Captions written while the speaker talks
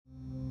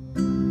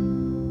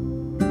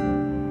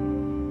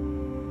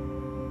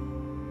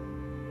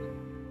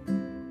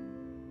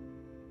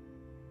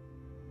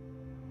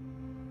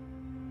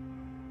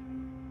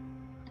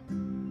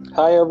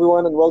Hi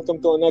everyone and welcome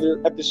to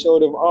another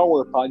episode of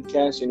our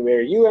podcast in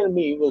where you and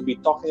me will be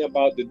talking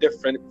about the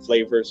different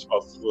flavors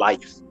of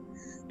life.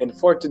 And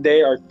for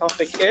today our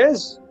topic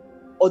is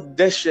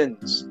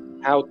auditions.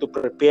 How to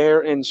prepare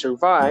and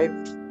survive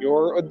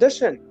your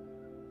audition.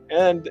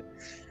 And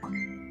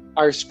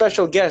our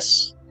special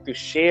guest to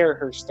share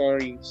her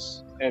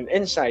stories and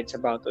insights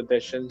about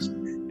auditions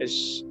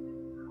is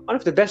one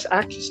of the best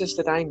actresses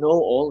that I know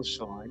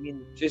also. I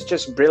mean, she's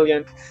just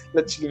brilliant.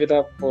 Let's give it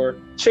up for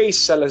Chase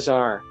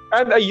Salazar.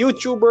 And a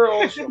YouTuber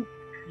also.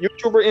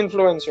 YouTuber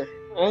influencer.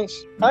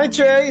 Nice. Hi,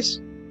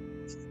 Chase!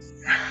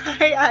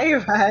 Hi,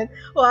 Ivan.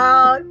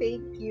 Wow,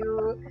 thank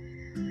you.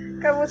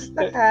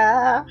 Kamusta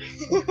ka?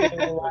 Okay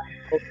naman.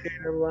 Okay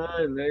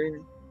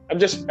naman.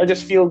 I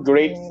just feel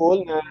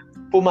grateful na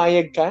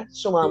pumayag ka,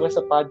 sumama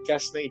sa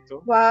podcast na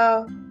ito.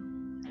 Wow,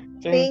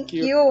 Thank thank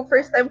you. you.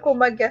 First time ko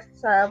mag-guest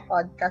sa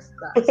podcast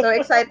na. So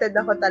excited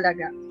ako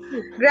talaga.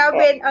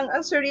 Grabe,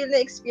 ang surreal na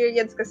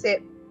experience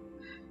kasi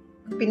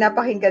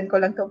pinapakinggan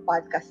ko lang tong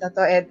podcast na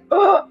to and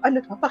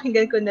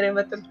papakinggan ko na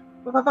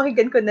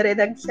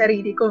rin ang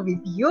sarili ko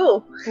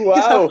video.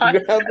 Wow,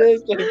 grabe.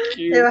 Thank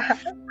you. Diba?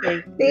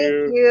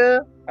 Thank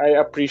you.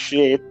 I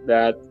appreciate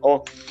that.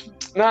 Oh,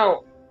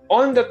 now,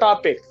 on the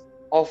topic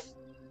of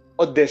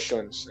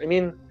auditions, I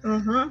mean,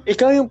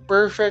 ikaw yung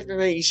perfect na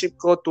naisip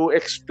ko to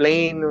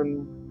explain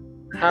on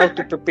how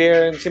to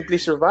prepare and simply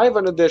survive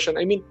an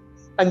audition. I mean,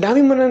 ang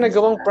dami mo na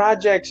nagawang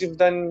projects. You've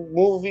done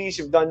movies,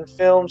 you've done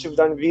films, you've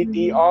done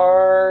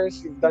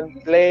VTRs, you've done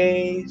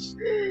plays.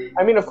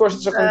 I mean, of course,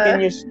 it's a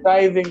continuous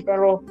striving,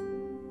 pero,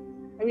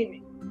 I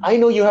mean, I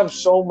know you have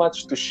so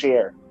much to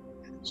share.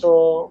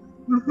 So,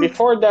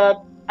 before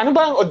that, ano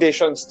ba ang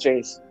auditions,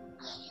 Chase?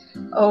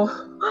 Oh,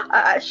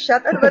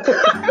 shut. Ano ba to?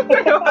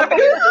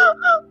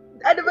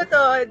 Ano ba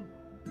to?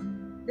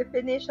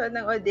 Definition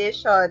ng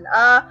audition.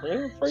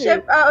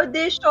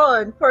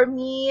 Audition, for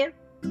me,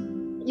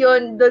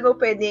 yun, doon mo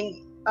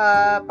pwedeng,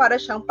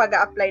 para siyang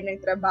pag-a-apply ng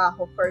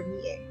trabaho for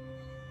me eh.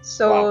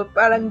 So,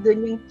 parang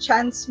doon yung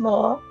chance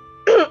mo,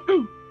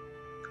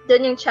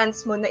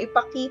 na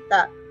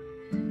ipakita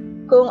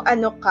kung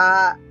ano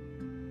ka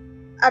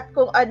at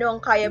kung ano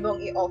ang kaya mong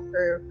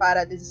i-offer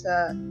para dun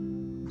sa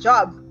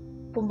job.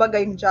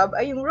 Kumbaga yung job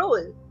ay yung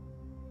role.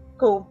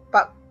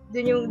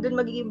 Dun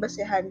magiging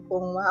basehan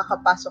kung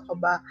makakapasok ka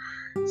ba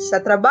sa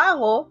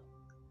trabaho,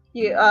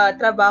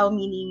 trabaho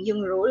meaning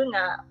yung role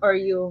nga or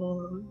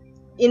yung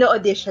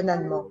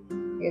ino-auditionan mo.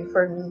 Yun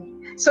for me.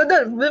 So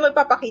dun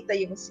magpapakita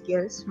yung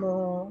skills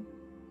mo,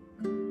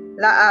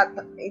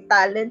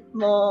 talent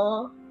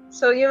mo.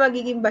 So yung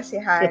magiging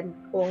basehan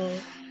kung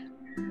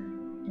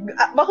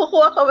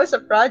makukuha ka ba sa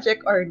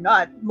project or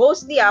not.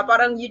 Mostly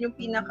parang yun yung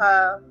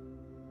pinaka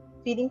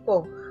feeling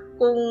ko,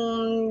 kung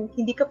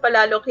hindi ka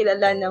palalo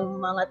kilala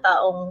ng mga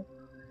taong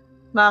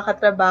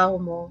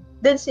makakatrabaho mo,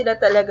 then sila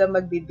talaga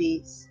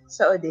magbe-base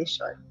sa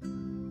audition.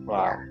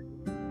 Wow. Yeah.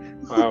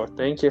 Wow,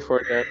 thank you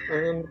for that.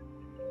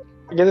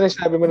 Ganda na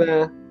sabi mo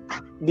na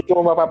hindi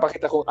mo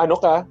mapapakita kung ano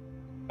ka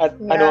at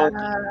ano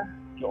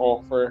you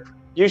offer.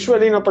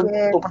 Usually, pag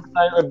pupunta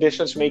tayo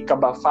auditions, may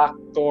kaba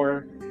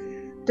factor.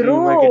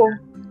 True.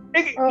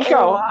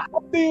 Ikaw,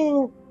 how do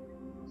you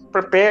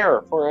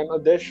prepare for an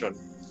audition?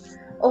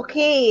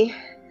 Okay.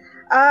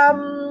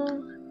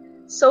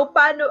 So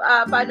paano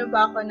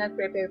ba ako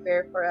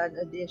nag-prepare for an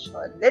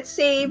audition? Let's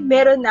say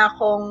meron na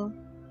akong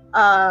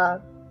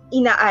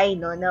inaay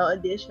na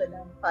audition.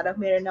 Parang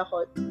meron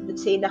ako,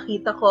 let's say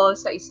nakita ko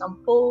sa isang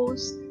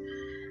post,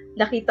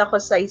 nakita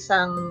ko sa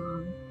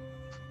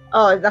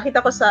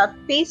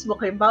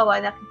Facebook,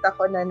 halimbawa, nakita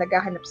ko na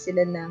naghahanap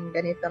sila ng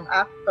ganitong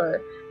actor,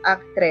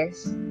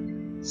 actress.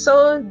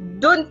 So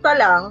doon pa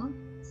lang,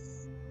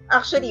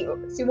 actually,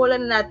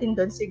 simulan na natin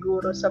doon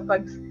siguro sa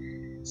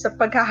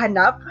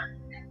paghahanap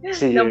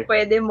ng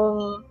pwede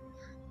mong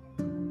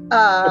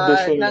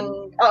pwede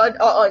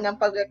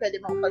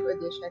mong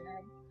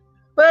pag-auditionan.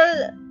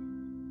 Well,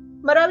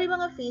 marami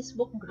mga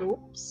Facebook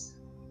groups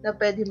na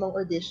pwede mong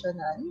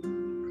auditionan.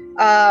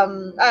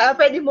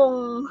 Pwede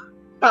mong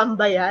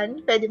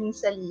tambayan, pwede mong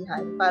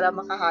salihan para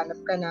makahanap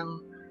ka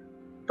ng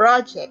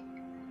project.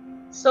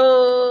 So,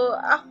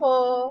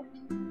 ako,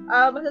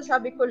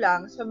 masasabi ko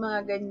lang sa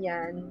mga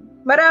ganyan,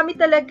 marami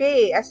talaga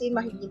as in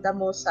makikita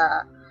mo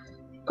sa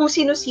kung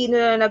sino-sino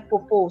na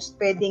nagpo-post.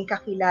 Pwedeng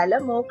kakilala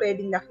mo,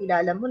 pwedeng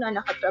nakilala mo na,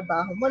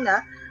 nakatrabaho mo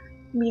na.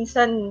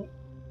 Minsan,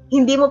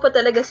 hindi mo pa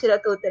talaga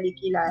sila totally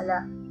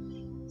kilala.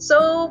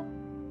 So,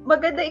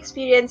 maganda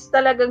experience,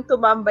 talagang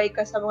tumambay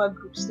ka sa mga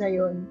groups na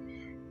yun.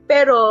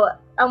 Pero,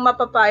 ang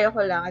mapapayo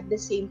ko lang at the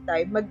same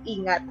time,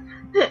 mag-ingat.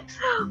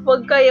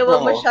 Huwag kayo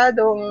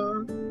masyadong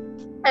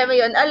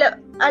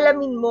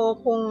alamin mo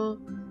kung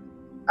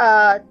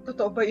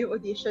totoo ba yung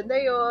audition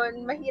na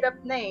yun. Mahirap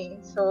na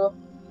So,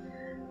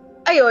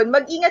 ayun,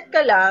 mag-ingat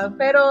ka lang.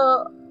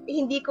 Pero,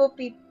 hindi ko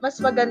mas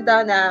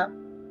maganda na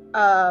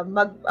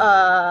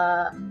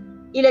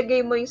ilagay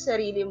mo yung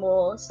sarili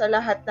mo sa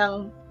lahat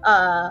ng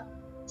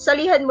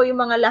salihan mo yung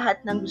mga lahat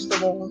ng gusto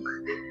mong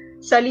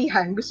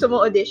salihan, gusto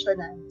mong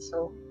auditionan.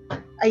 So,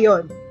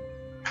 ayun.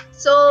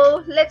 So,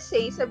 let's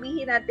say,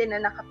 sabihin natin na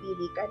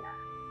nakapili ka na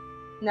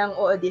ng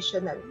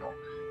auditional mo.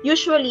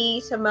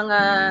 Usually, sa mga,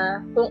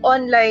 kung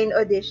online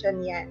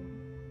audition yan,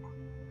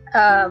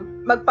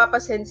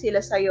 magpapasend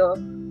sila sa'yo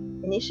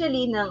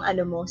initially ng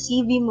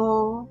CV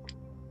mo,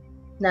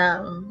 ng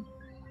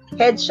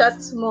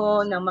headshots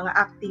mo, ng mga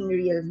acting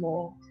reel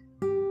mo.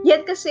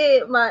 Yan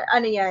kasi,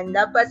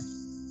 dapat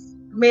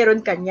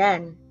meron ka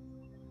yan.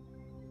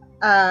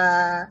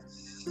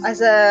 As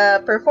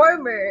a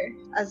performer,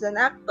 as an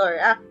actor,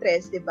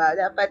 actress, diba?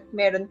 Dapat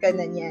meron ka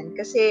na yan.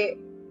 Kasi,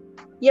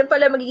 yan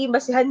pala magiging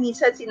basihan.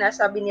 Minsan,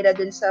 sinasabi nila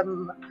dun sa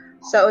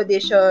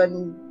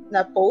audition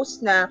na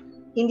post na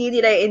hindi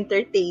nila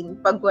entertain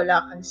pag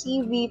wala kang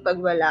CV, pag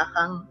wala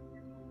kang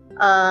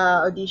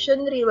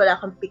audition reel, wala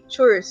kang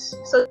pictures.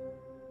 So,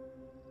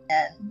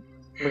 yan.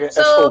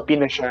 SOP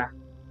na siya.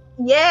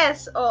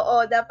 Yes,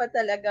 oo, dapat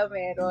talaga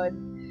meron.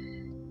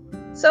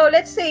 So,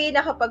 let's say,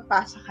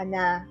 nakapagpasa ka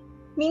na.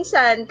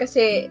 Minsan,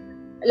 kasi,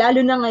 lalo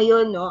na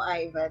ngayon, no,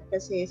 Ivan,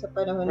 kasi sa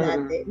panahon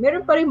natin,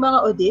 meron pa rin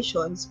mga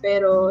auditions,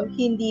 pero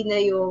hindi na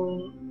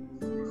yung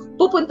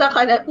pupunta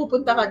ka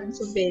dun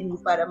sa venue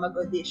para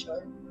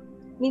mag-audition.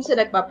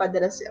 Minsan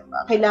nagpapadala siya,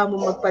 kailangan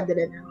mo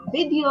magpadala ng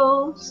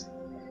videos.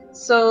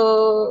 So,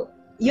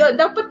 yun,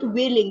 dapat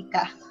willing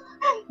ka.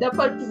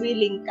 Dapat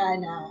willing ka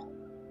na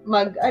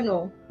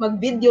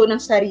mag-video ng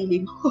sarili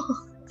mo.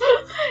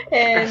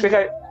 And, kasi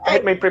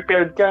kahit may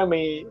prepared ka,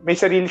 may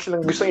sarili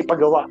silang gustong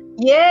ipagawa.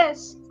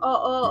 Yes.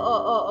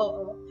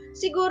 Oo.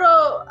 Siguro,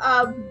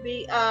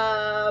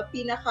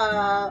 pinaka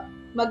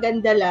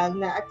maganda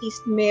lang na at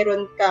least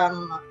meron kang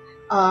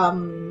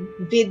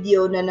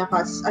video na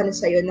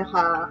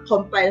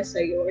naka-compile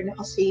sa'yo or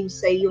naka-save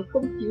sa iyong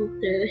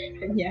computer,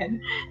 kanyan,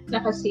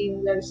 naka-save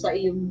lang sa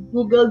iyong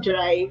Google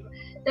Drive.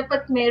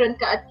 Dapat meron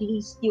ka at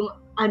least yung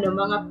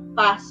mga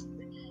past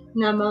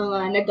na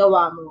mga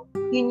nagawa mo.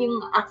 Yun yung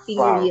acting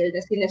reel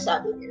na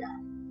sinasabi nila.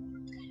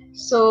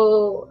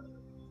 So,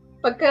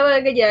 pagka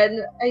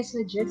ganyan, I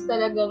suggest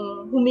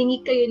talagang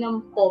humingi kayo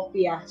ng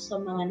kopya sa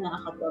mga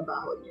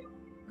nakakatrabaho niyo.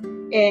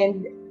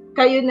 And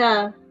kayo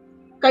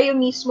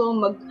mismo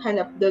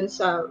maghanap doon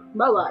sa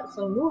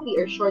isang movie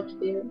or short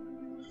film.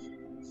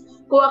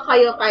 Kuha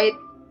kayo kahit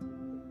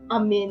a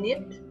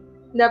minute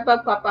na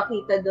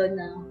pagpapakita doon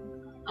ng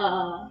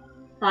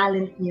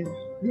talent niyo.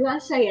 Di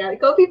ba, saya?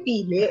 Ikaw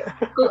pipili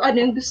kung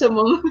anong gusto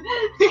mong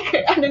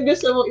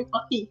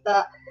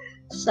ipakita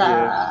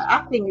sa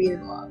acting reel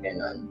mo.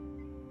 Ganon.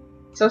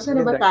 So,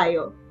 saan ba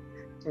tayo?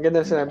 Ang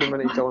ganda sinabi mo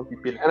na ikaw ang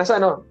pipili. Ng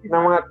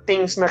mga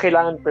things na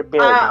kailangan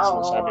prepare.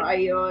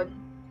 Ayun.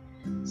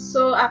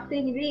 So,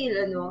 acting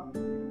reel,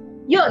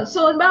 yun.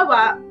 So,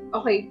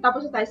 okay,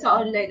 tapos na tayo sa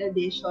online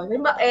audition.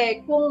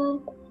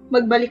 Kung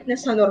magbalik na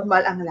sa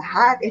normal ang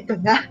lahat, ito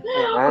na.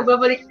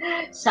 Magbabalik,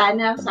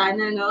 sana,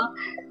 no?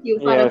 Yung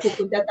parang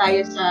pupunta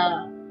tayo sa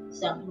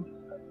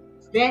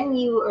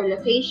venue or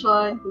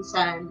location kung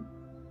saan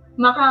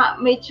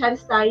may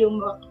chance tayong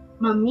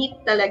ma-meet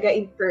talaga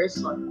in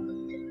person.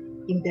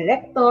 Yung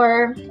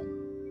director,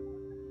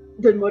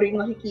 doon mo rin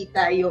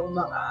makikita yung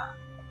mga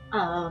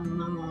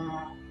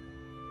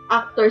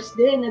actors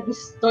din na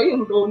gusto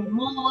yung role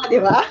mo, di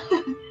ba?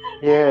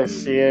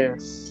 Yes.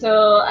 So,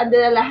 ando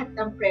na lahat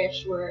ng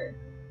pressure.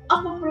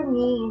 Ako, for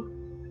me,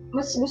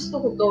 mas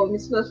gusto ko to.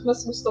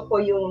 Mas gusto ko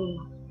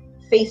yung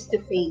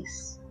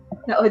face-to-face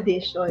na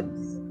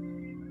auditions.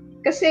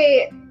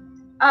 Kasi,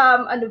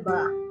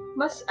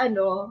 mas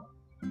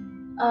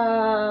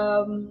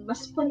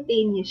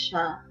spontaneous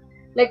siya.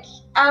 Like,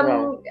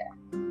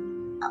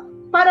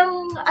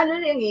 parang,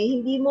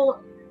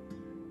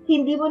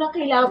 hindi mo na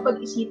kailangan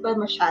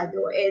pag-isipan masyado.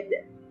 And,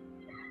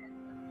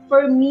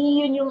 for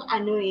me, yun yung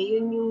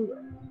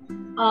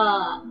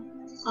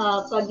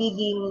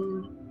pagiging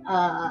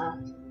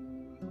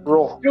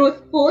raw.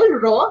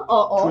 Raw,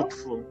 oo.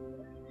 Truthful.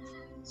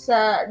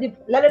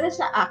 Lalo na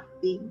sa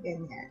acting,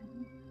 ganyan.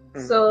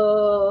 So,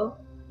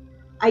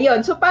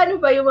 ayun. So, paano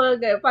ba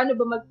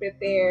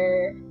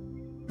mag-prepare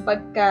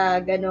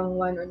pagka ganong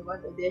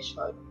one-on-one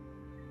audition?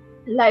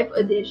 Live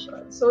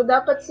audition. So,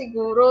 dapat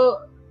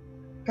siguro,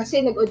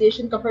 kasi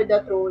nag-audition ka for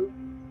that role,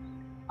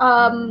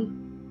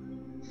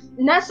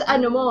 nasa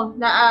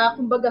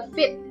kumbaga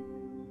fit,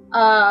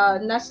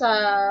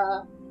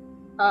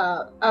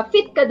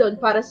 fit ka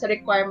doon para sa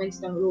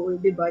requirements ng role,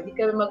 di ba? Di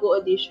ka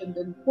mag-audition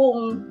doon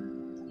kung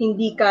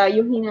hindi ka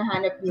yung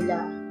hinahanap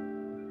nila.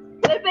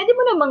 Well, pwede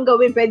mo namang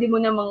gawin, pwede mo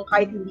namang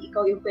kahit hindi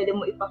ikaw yung pwede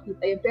mo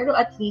ipakita yun, pero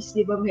at least,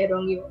 di ba,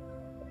 merong yung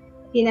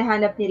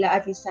hinahanap nila,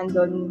 at least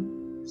nandun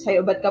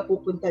sa'yo, ba't ka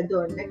pupunta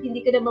doon? Like,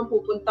 hindi ka naman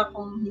pupunta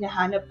kung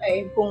hinahanap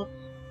kung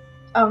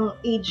ang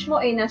age mo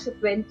ay nasa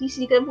 20s,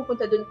 hindi ka naman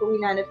pupunta doon kung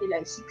hinahanap nila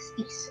ay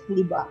 60s,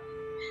 di ba?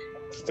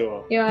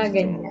 Ito. Yung mga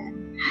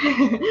ganyan.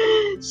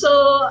 So,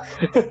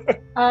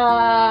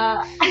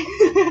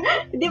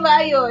 di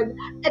ba yun?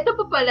 Ito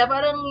pa pala,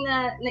 parang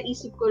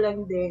naisip ko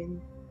lang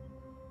din,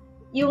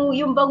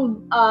 yung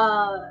bang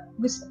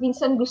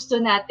minsan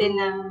gusto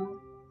natin na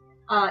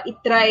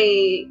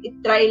itry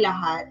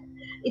lahat.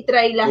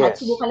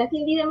 Yes. Subukan lahat.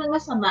 Hindi naman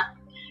masama.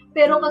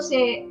 Pero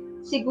kasi,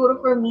 siguro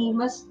for me,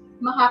 mas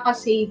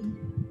makakasave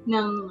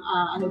ng,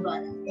 ng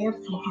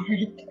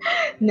effort,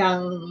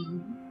 ng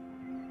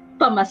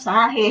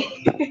pamasahe.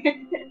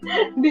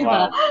 Di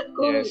ba? Wow.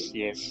 Kung,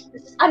 Yes.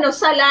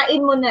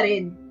 salain mo na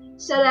rin.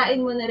 Salain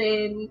mo na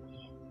rin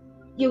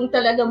yung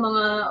talaga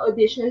mga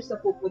auditions na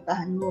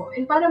pupuntahan mo.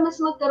 And para mas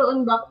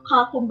magkaroon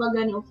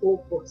kumbaga ng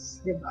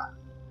focus, di ba?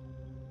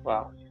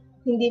 Wow.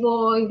 Hindi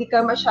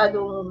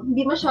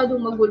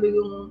masyadong magulo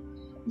yung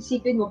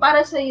isipin mo.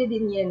 Para sa iyo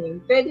din yan eh.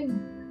 Pwede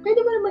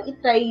mo naman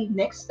i-try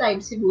next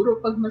time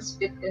siguro pag mas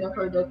fit ka na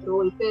for that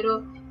role.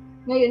 Pero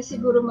ngayon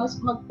siguro mas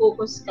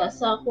mag-focus ka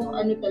sa kung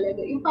ano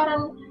talaga. Yung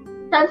parang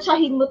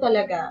tansyahin mo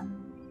talaga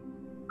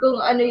kung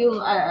ano yung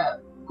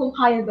kung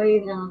kaya ba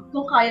yun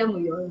kung kaya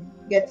mo yun.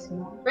 Gets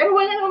mo? Pero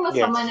wala namang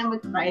masama na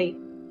mag-try.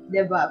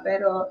 Diba?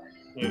 Pero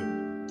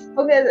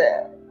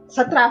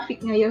sa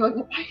traffic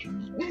ngayon,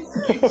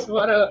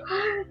 siguro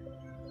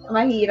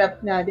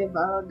mahirap na,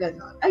 diba?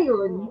 Ganon.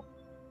 Ayun.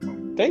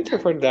 Thank you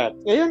for that.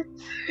 Ngayon,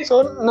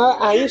 so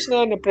naayos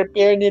na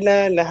prepare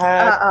nila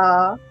lahat.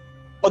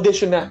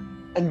 Audition na.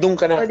 Andun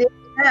ka na. Audition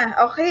na.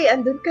 Okay,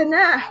 andun ka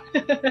na.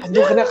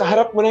 Andun ka na,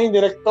 kaharap mo na yung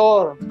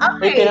director. Okay.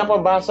 May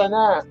pinapabasa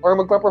na or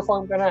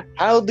magpa-perform ka na.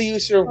 How do you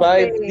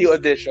survive the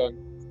audition?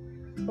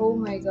 Oh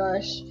my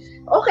gosh.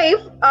 Okay,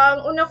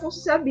 ang una kong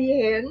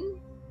sabihin,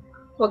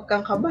 huwag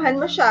kang kabahan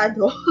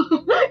masyado.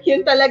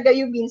 Yun talaga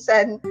yung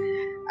minsan,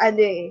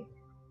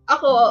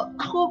 ako,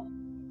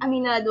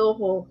 aminado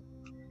ko,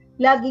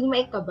 laging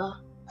may kaba.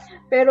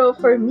 Pero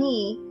for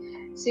me,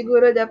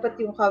 siguro dapat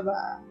yung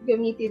kaba,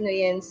 gamitin mo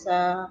yan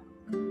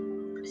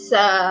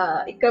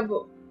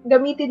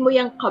gamitin mo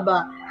yung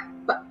kaba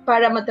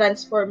para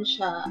ma-transform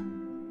siya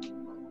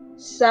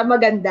sa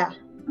maganda.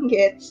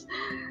 Gets?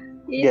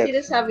 Yung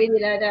sinasabi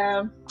nila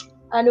na,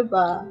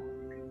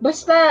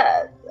 basta,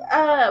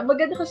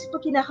 maganda kasi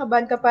pag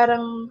kinakabahan ka,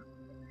 parang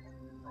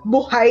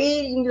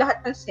buhay yung lahat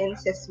ng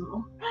senses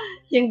mo.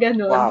 Yung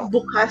gano'n. Wow.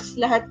 Bukas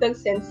lahat ng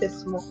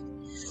senses mo.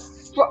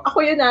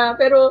 Ako yun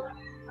pero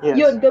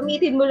yun,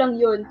 gamitin mo lang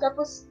yun.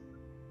 Tapos,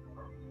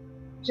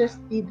 just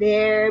be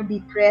there,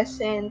 be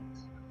present.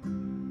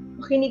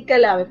 Makinig ka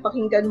lang,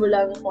 pakinggan mo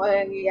lang kung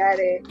ano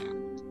nangyayari.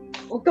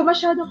 Huwag ka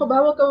masyado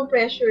huwag ka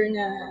pressure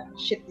na,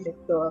 shit,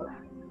 director.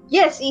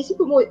 Yes, isip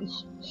mo,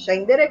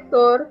 siya yung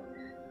director,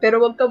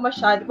 pero huwag ka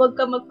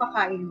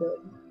magpakain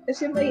doon.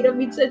 Kasi mahirap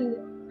minsan,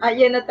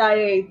 yan na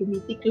tayo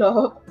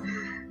tumitiklop,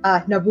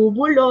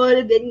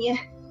 nabubulol, ganyan.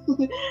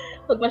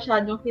 Huwag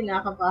masyadong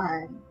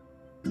kinakabahan.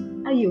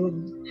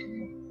 Ayun.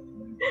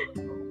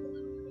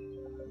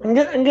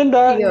 Ang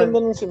ganda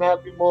ng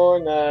sinabi mo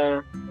na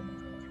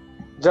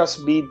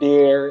just be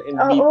there and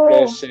be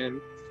present.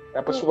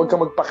 Tapos huwag ka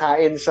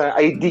magpakain sa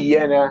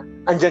idea na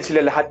andyan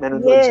sila lahat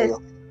nanonood sa'yo.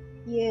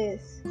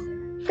 Yes.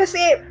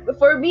 Kasi,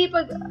 for me,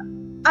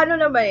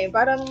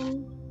 parang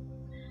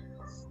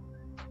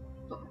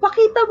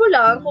pakita mo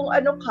lang kung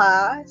ano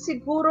ka,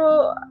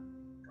 siguro,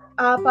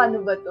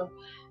 paano ba to?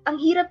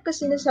 Ang hirap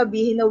kasi na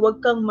sabihin na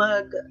huwag kang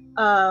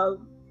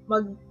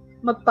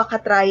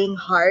magpaka-trying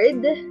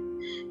hard.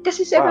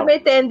 Kasi siyempre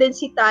may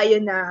tendency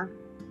tayo na,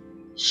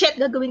 shit,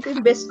 gagawin ko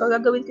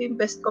yung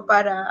best ko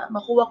para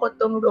makuha ko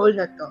tong role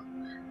na to.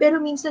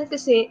 Pero minsan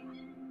kasi,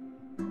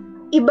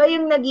 iba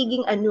yung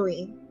nagiging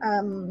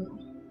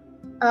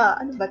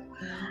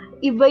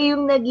iba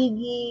yung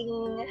nagiging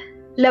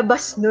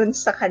labas nun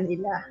sa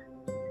kanila.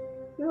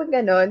 Yung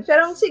ganon.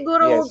 Pero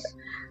siguro,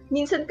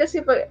 minsan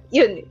kasi,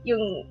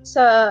 yung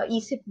sa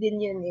isip din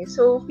yun eh.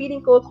 So,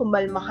 feeling ko,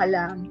 kumalma ka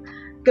lang.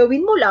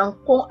 Gawin mo lang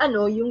kung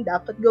ano yung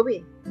dapat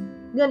gawin.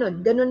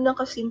 Ganon lang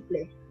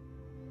kasimple.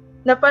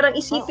 Na parang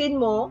isipin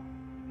mo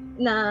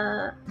na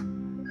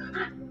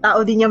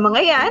tao din yung mga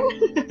yan.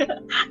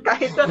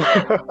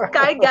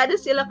 kahit gano'n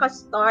sila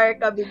ka-star,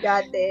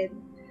 kabigatin.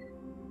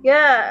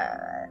 Yeah,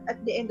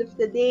 at the end of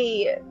the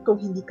day, kung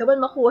hindi ka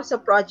man makuha sa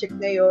project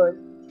na yun,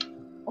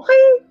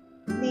 okay,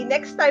 the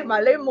next time,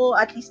 malay mo,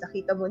 at least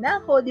nakita mo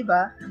na ako, di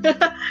ba?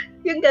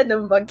 Yung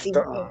gano'n bang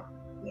thinking.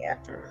 Yeah.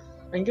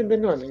 Ang ganda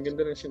nun. Ang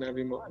ganda ng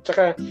sinabi mo. At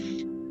saka,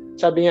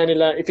 sabi nga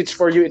nila, if it's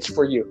for you, it's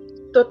for you.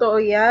 Totoo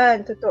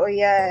yan.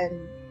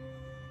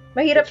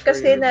 Mahirap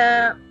kasi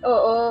na,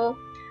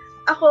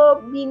 ako,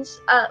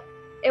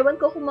 ewan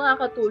ko kung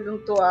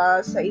makakatulong to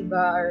sa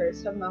iba or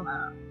sa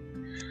mga,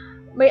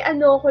 may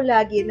ako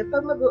lagi, na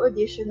pag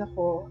mag-audition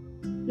ako,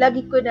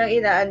 lagi ko na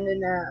inaano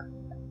na,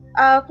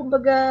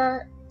 kumbaga,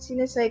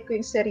 sinasay ko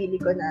yung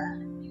sarili ko na,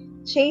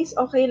 Chase,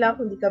 okay lang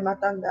kung di ka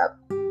matanggap.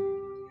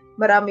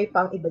 Marami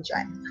pang iba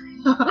dyan.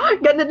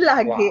 Ganun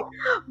lagi.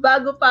 Wow.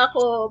 Bago pa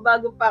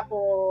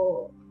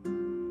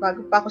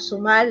ako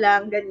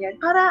sumalang, ganyan.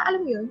 Para,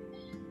 alam yun,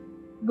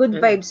 good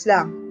vibes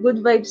lang.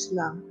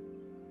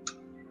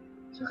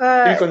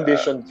 Saka,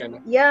 preconditioned ka na.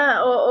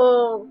 Yeah,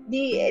 oo.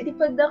 Di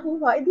pag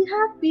nakuha, di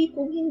happy.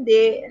 Kung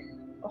hindi,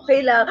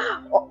 okay lang.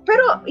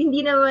 Pero,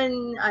 hindi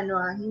naman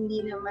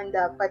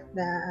dapat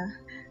na,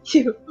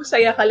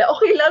 masaya ka lang.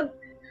 Okay lang.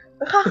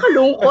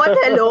 Nakakalungkot,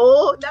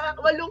 hello?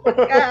 Malungkot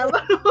ka.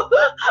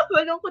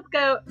 Malungkot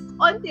ka.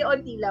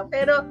 Onti-onti lang.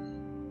 Pero,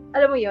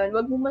 alam mo yon,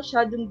 wag mo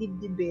masyadong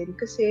dibdibin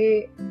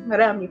kasi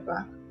marami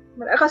pa.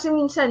 Kasi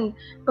minsan,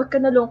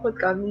 pagka nalungkot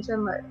ka,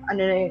 minsan,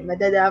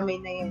 madadamay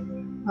na yan.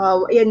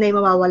 Yan na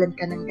yung mawawalan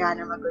ka ng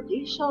gana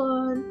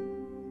mag-audition.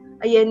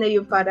 Ayan na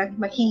yung parang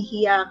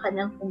mahihiya ka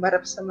ng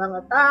pumarap sa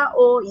mga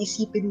tao.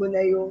 Isipin mo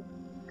na yung,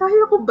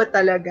 kaya ko ba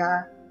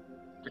talaga?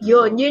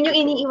 Yun yung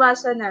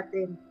iniiwasan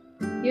natin.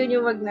 Yun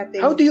yung wag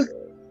natin.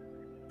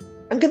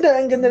 Ang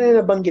ganda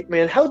na nabanggit mo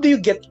yan. How do you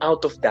get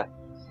out of that?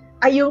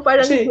 Ay, yung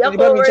parang kasi, di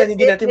ba, minsan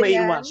hindi natin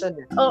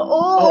maiiwasan.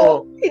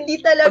 Oo.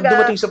 Hindi talaga. Pag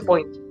dumating sa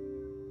point.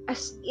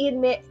 As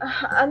in,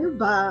 ano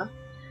ba?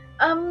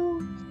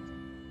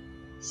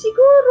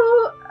 Siguro,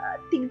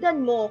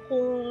 tignan mo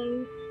kung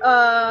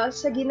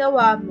sa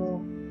ginawa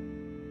mo,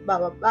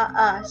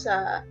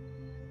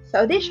 sa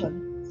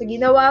audition, sa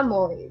ginawa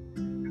mo,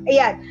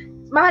 ayan,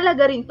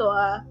 mahalaga rin to,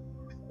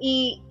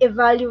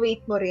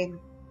 i-evaluate mo rin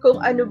kung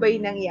ano ba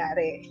yung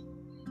nangyari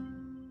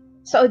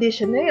sa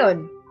audition na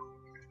yun.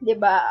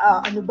 Diba,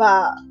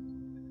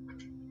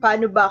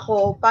 paano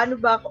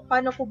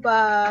ko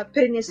ba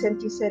present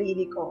yung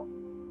sarili ko?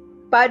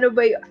 Paano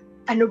ba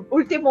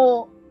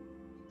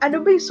ano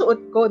ba yung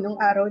suot ko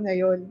nung araw na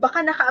yon?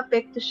 Baka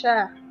naka-apekto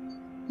siya.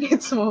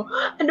 Gets mo?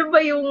 Ano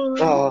ba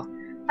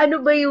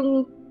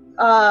yung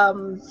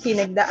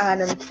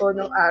pinagdaanan ko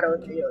nung araw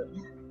na yon?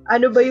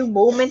 Ano ba yung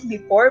moment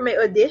before may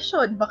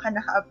audition? Baka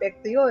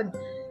naka-apekto yon.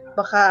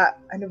 Baka,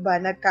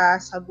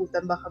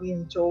 nagkasagutan ba kami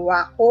yung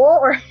jowa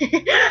ko? Or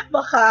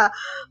baka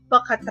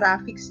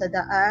traffic sa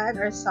daan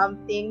or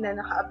something na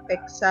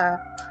naka-affect sa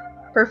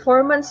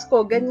performance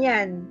ko,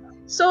 ganyan.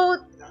 So,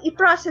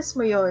 i-process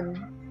mo yon.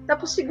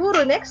 Tapos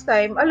siguro next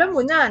time, alam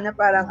mo na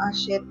parang,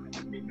 shit,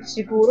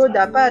 siguro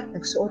dapat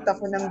nagsuot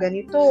ako ng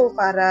ganito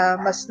para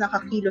mas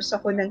nakakilos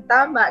ako ng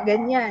tama,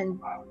 ganyan.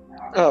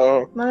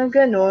 Oo. Mga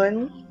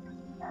ganon.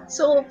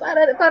 So,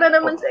 para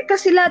naman,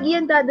 kasi lagi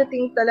yan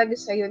dadating talaga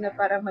sa'yo na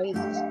parang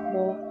maiisip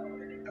mo,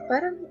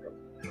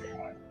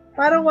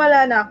 parang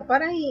wala na ako,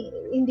 parang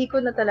hindi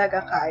ko na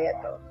talaga kaya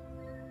to.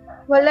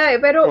 Wala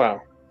pero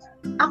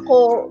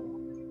ako,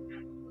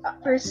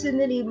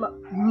 personally,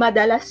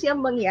 madalas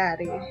yung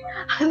mangyari.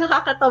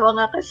 Nakakatawa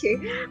nga kasi,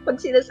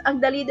 ang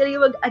dali-dali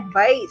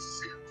mag-advise,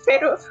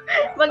 pero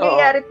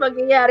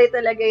mangyayari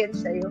talaga yan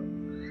sa'yo.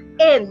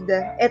 And,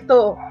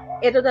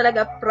 ito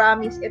talaga,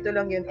 promise, ito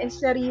lang yun. And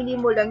sarili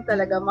mo lang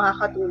talaga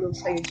makakatulong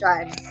sa'yo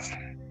dyan.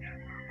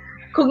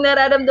 Kung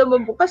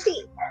nararamdaman mo, kasi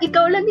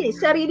ikaw lang din,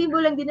 sarili mo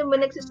lang din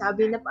naman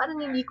nagsasabi na parang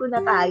hindi ko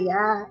na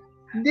kaya.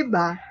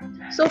 Diba?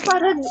 So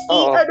parang,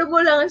 mo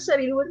lang ang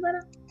sarili mo,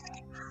 parang,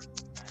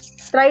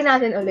 try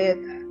natin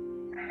ulit.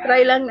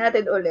 Try lang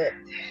natin ulit.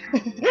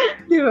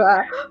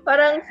 Diba?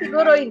 Parang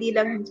siguro hindi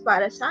lang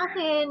para sa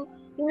akin.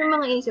 Yung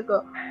mga isip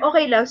ko,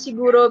 okay lang,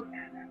 siguro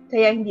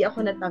kaya hindi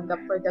ako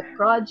natanggap for that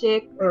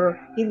project or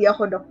hindi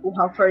ako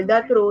nakuha for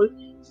that role,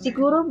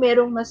 siguro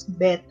merong mas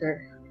better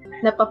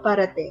na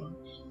paparating.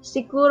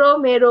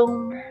 Siguro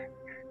merong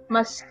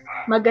mas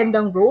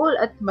magandang role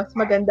at mas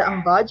maganda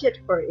ang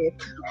budget for it.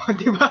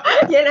 Diba?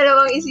 Yan na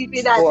namang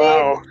isipin natin.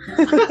 Wow!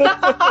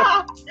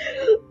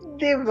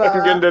 Diba?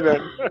 Ang ganda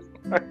nun.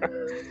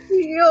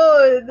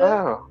 Yun.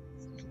 Wow.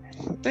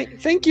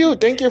 Thank you.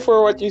 Thank you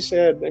for what you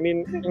said. I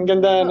mean, ang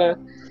ganda na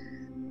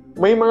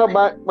may mga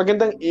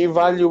magandang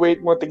evaluate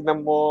mo,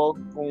 tignan mo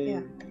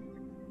kung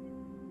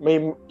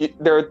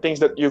there are things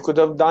that you could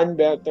have done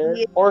better,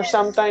 or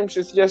sometimes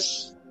it's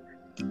just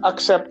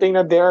accepting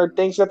that there are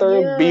things that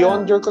are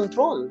beyond your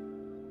control.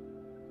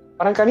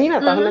 Parang kanina,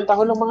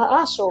 tahol ng mga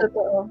aso.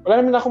 Totoo.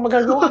 Wala naman akong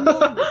magagawa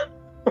doon.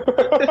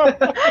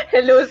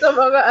 Hello sa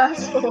mga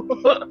aso.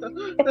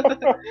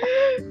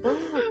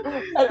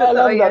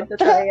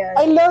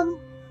 I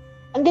love,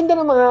 ang ganda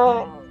ng mga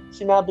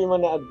sinabi mo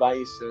na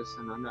advices,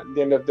 at the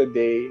end of the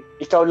day,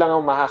 ikaw lang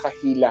ang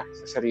makakahila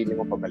sa sarili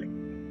mo pabalik.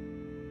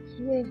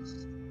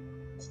 Yes.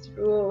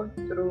 True.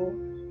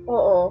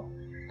 Oo.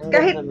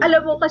 Kahit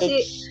alam mo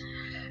kasi,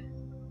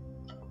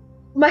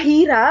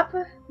 mahirap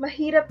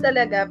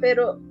talaga,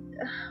 pero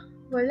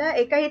wala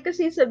kahit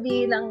kasi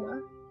sabihin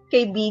ng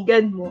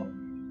kaibigan mo,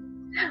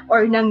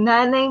 or ng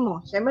nanay mo.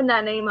 Siyempre,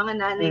 mga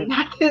nanay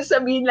natin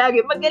sabihin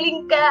lagi,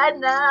 magaling ka,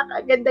 anak,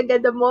 ang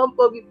ganda-ganda mo,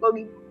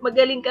 pogi-pogi,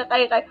 magaling ka,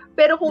 kaya.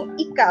 Pero kung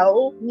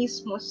ikaw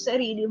mismo,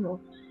 sarili mo,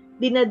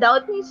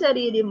 dinadoubt mo yung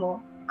sarili mo,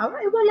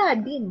 wala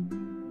din.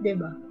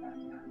 Diba?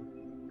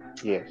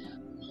 Yes.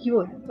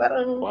 Yun.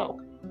 Parang,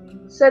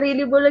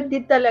 sarili mo lang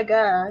din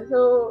talaga.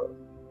 So,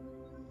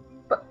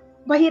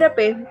 mahirap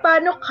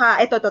Paano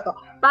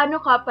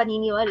ka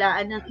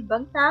paniniwalaan ng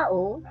ibang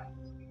tao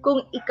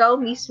kung ikaw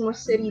mismo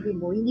sa sarili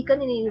mo, hindi ka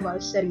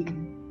naniniwala sa sarili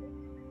mo?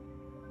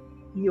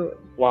 Yun.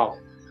 Wow.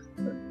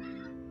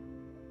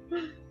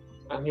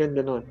 Ang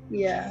ganda nun.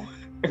 Yeah.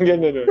 Ang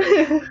ganda nun.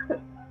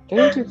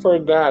 Thank you for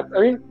that. I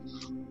mean,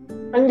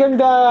 ang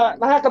ganda,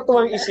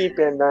 nakakatuwang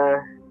isipin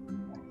na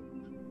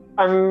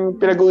ang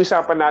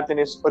pinag-uusapan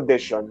natin is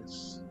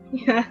auditions.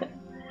 Yeah.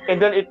 And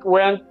then it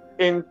went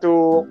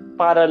into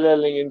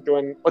paralleling into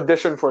an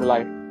audition for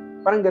life.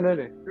 Parang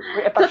ganun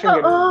May attach yung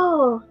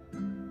ganun.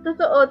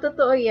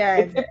 Totoo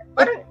yan.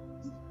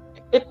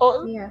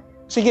 Yeah.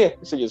 Sige.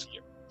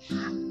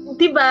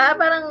 Diba?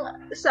 Parang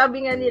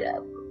sabi nga nila,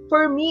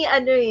 for me,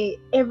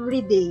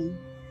 everyday,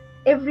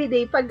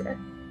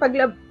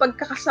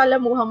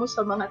 pagkakasalamuha mo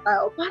sa mga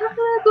tao, parang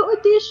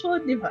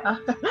nag-audition, di ba?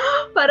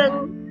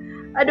 Parang,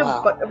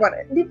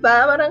 di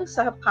ba? Parang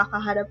sa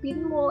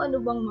kakaharapin mo,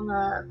 ano bang mga,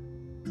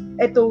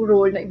 etong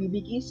role na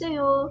ibibigay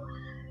sa'yo,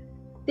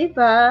 di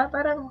ba?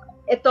 Parang,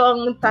 ito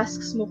ang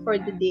tasks mo for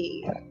the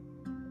day.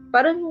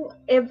 Parang,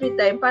 every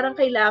time, parang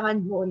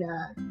kailangan mo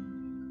na,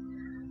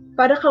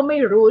 parang kang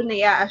may role na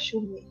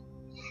i-assume eh.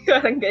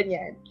 Parang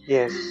ganyan.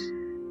 Yes.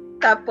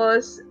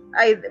 Tapos,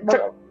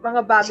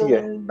 mga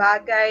bagong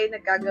bagay na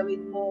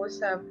gagawin mo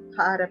sa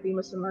haharapin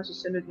mo sa mga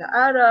susunod na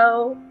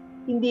araw.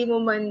 Hindi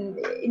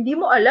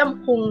mo alam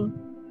kung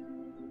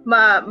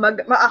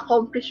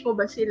ma-accomplish mo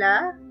ba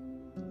sila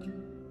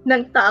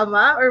ng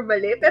tama or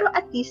mali, pero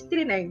at least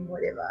trinay mo,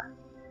 di ba?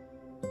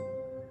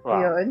 Wow.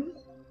 Yun.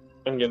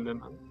 Ang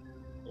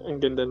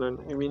ganda nun.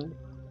 I mean,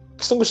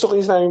 gusto ko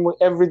yung sabi mo,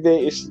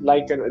 everyday is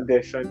like an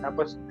audition.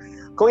 Tapos,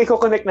 kung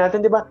i-connect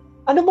natin, di ba,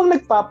 ano bang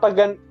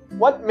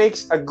what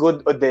makes a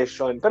good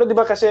audition? Pero di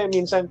ba kasi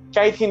minsan,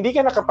 kahit hindi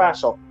ka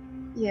nakapasok,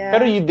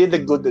 pero you did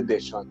a good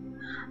audition.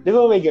 Di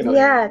ba may gano'n?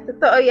 Yeah,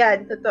 totoo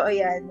yan.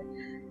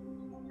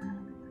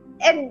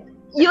 And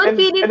yun,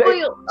 feeling ko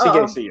yung...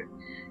 Sige.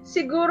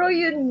 Siguro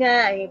yun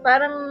nga eh.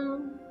 Parang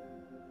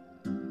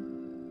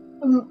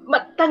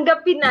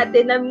tanggapin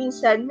natin na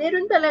minsan,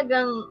 meron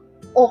talagang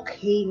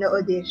okay na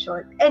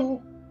audition.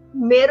 And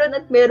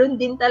meron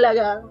din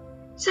talagang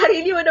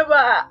sarili mo na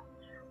ba,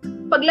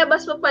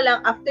 paglabas mo pa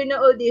lang, after na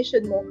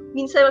audition mo,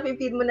 minsan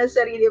mapipil mo na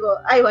sarili mo,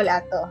 ay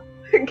wala to.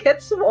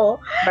 Gets mo?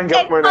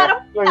 Tanggap mo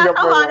na. Parang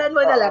tatawanan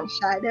mo na lang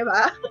siya, di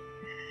ba?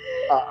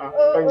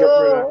 Tanggap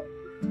mo na.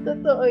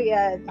 Totoo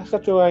yan.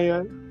 Nakatuwa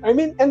yan. I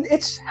mean, and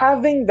it's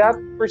having that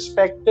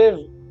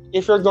perspective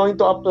if you're going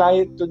to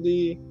apply it to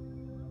the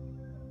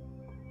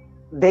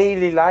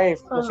daily life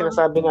na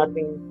sinasabi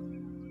natin,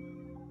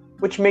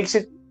 which makes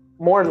it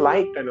more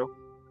light, ano?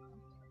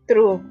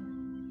 True.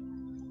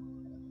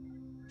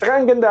 Saka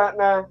ang ganda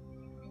na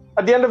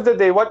at the end of the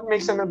day, what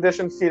makes an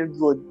audition feel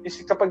good is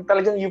kapag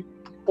talagang you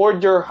poured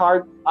your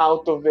heart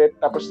out of it,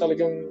 tapos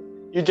talagang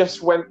you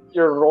just went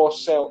your raw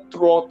self,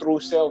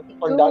 true self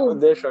on that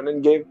audition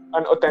and gave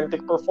an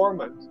authentic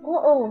performance.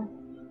 Oo.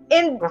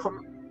 And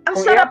ang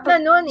sarap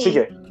na nun eh.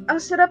 Sige. Ang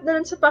sarap na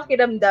nun sa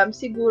pakiramdam,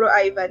 siguro,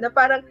 Ivan, na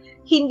parang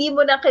hindi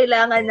mo na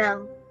kailangan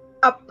ng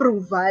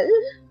approval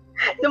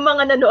ng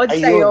mga nanood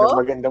sa'yo. Ayun,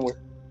 maganda mo.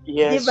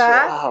 Yes, diba?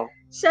 Wow.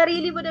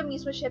 Sarili mo na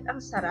mismo, shit, ang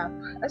sarap.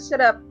 Ang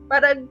sarap.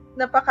 Parang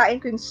napakain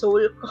ko yung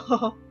soul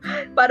ko.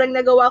 Parang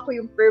nagawa ko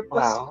yung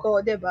purpose ko,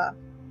 diba?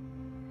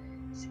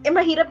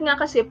 Mahirap nga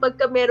kasi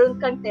pagka meron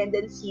kang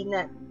tendency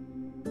na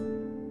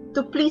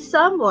to please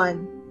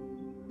someone,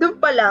 doon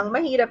pa lang,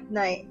 mahirap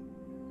na eh.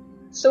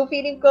 So,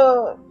 feeling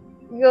ko,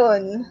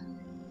 yun.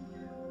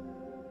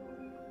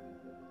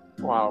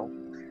 Wow.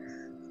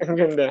 Ang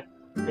ganda.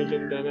 Ang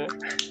ganda na.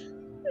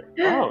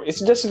 Wow,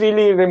 it's just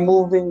really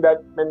removing that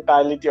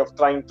mentality of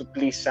trying to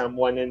please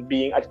someone and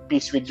being at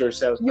peace with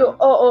yourself.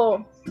 Oo.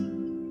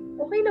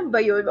 Okay lang ba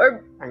yun?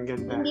 Or ang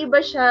ganda. Hindi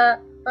ba siya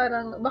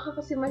parang, baka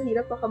kasi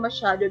mahirap, baka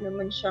masyado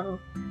naman siyang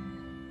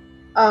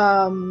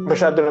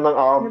masyado namang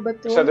ano ba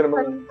to? Masyado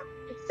namang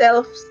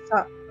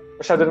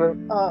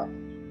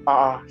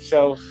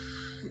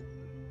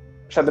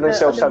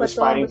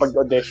self-satisfying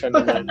pag-audition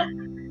naman.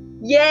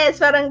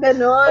 Yes, parang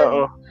ganon.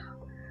 Oo.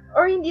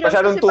 Or hindi naman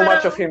masyadong kasi too parang,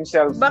 much of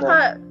himself.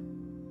 Baka,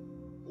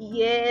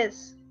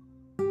 yes.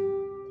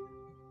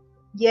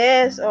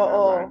 Yes,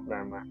 oo.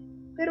 Tama.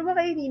 Pero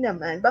baka hindi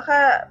naman.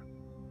 Baka,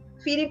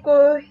 feeling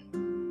ko,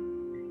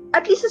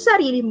 at least sa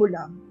sarili mo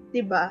lang,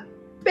 diba?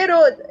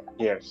 Pero,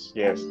 yes.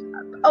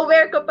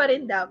 Aware ka pa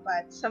rin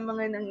dapat sa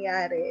mga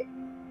nangyari.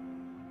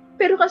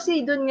 Pero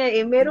kasi doon nga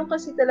meron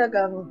kasi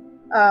talagang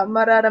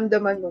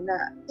mararamdaman mo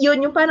na,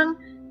 yun yung parang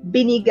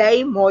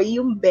binigay mo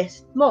yung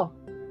best mo.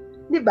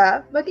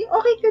 Diba? Maging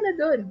okay ka na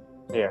doon.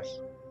 Yes.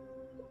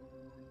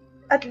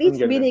 At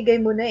least binigay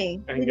mo na eh.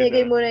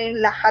 Binigay mo na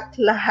yung lahat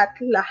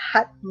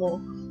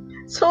mo.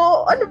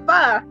 So, ano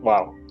pa?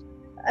 Wow.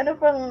 Ano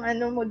pang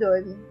mo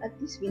doon? At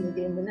least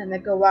binigay mo na,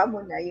 nagawa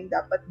mo na yung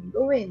dapat mong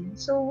gawin.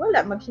 So,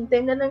 wala.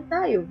 Maghintay na lang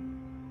tayo.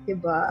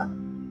 Diba?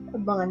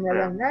 Abangan na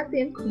lang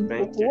natin kung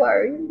kukuha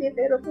or hindi.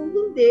 Pero kung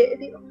hindi,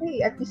 edi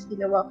okay. At least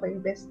ginawa ko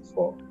yung best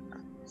ko.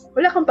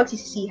 Wala kang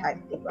pagsisisihan.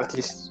 Diba? At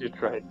least you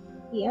tried.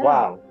 Yeah.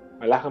 Wow.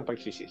 Wala kang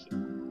pagsisisi.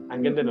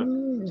 Ang ganda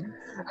nun.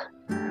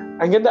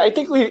 Ang ganda. I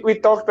think we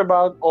talked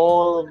about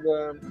all of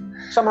the,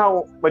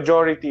 somehow,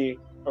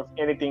 majority of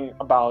anything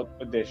about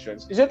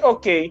auditions. Is it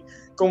okay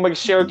kung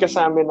mag-share ka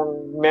sa amin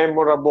ng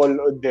memorable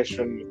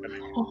audition?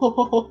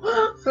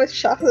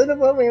 Shucks, ano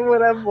ba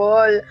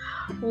memorable?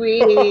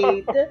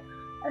 Wait.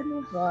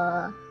 Ano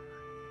ba?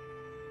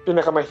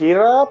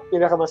 Pinakamahirap?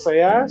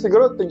 Pinakamasaya?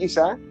 Siguro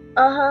tig-isa?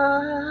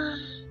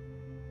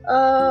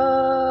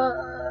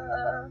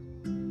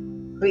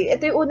 Wait,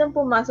 ito yung unang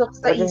pumasok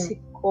sa isip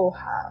ko,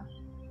 ha?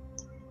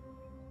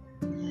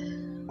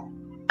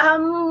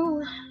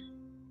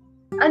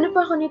 ano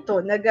pa ako nito,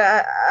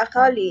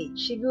 college,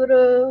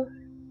 siguro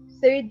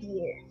third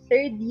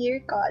year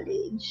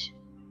college.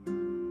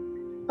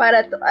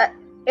 Para to,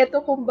 ito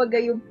kumbaga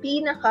yung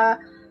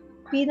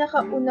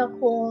pinakauna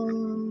kong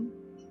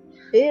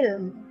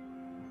film.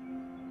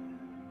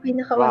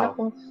 Pinakauna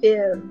kong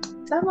film.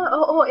 Tama,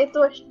 oo,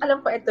 ito, alam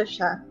ko ito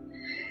siya.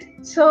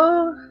 So,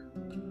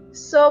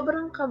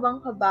 sobrang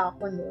kabang-kaba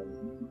ako nun.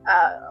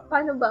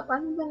 Paano ba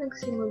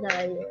nagsimula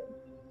yun?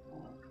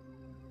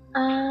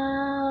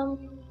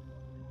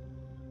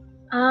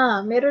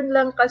 Meron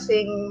lang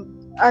kasing,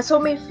 so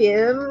may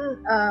film,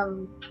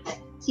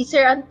 si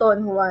Sir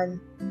Anton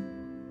Juan.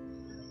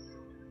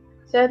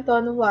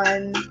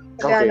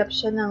 Naghanap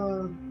siya ng,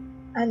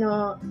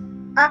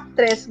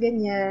 actress,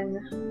 ganyan.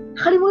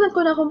 Nakalimutan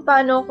ko na kung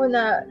paano ako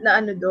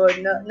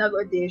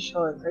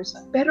nag-audition.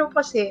 Pero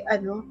kasi,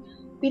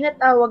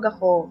 pinatawag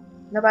ako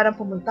na parang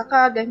pumunta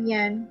ka,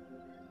 ganyan.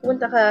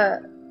 Pumunta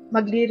ka,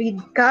 magli-read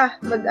ka,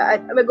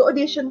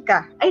 mag-audition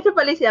ka. Ay, ito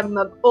pala siya,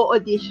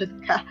 mag-audition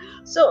ka.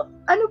 So,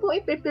 ano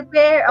pong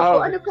i-prepare?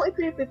 Ano pong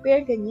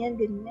i-prepare? Ganyan.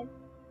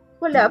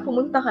 Wala,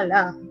 pumunta ka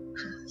lang.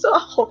 So,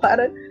 ako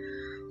parang,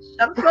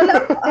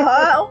 wala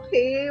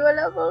okay,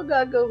 wala pa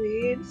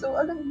gagawin. So,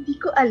 hindi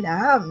ko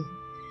alam.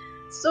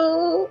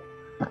 So,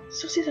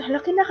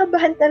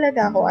 kinakabahan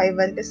talaga ako,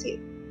 Ivan, kasi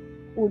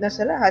una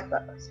sa lahat,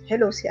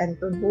 hello, si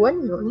Anton Juan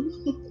yun.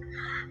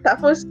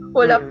 Tapos,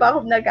 wala pa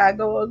akong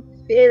nagagawang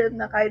film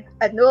na kahit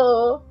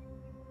ano.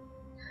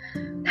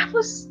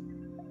 Tapos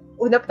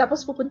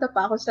pupunta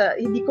pa ako sa,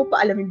 hindi ko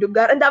pa alam yung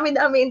lugar. Ang dami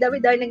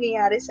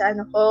nangyayari sa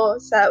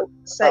sa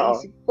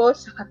isip ko,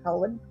 sa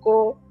katawan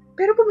ko.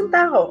 Pero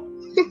pumunta ako.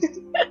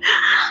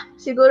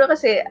 Siguro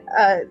kasi,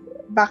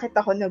 bakit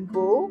ako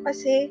nag-go?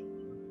 Kasi,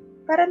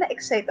 para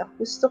na-excite ako.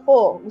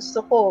 Gusto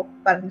ko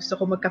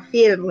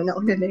magka-film.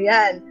 Una-una na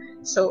yan.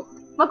 So,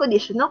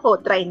 mag-audition ako.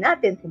 Try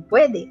natin kung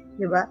pwede.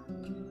 Di ba?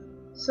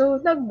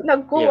 So,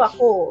 nag-go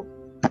ako.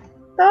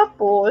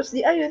 Tapos,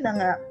 ayun na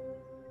nga.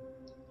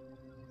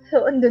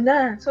 So, ando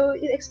na. So,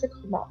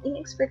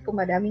 in-expect ko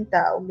maraming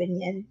tao,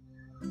 ganyan.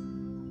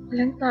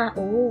 Walang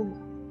tao.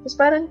 Tapos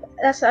parang,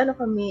 nasa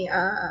kami,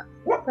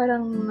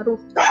 parang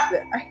rooftop.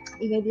 Ay,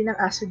 ingay din ng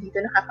aso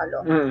dito,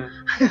 nakakalo.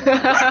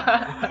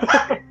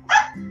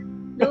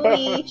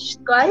 Louis,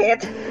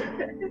 quiet.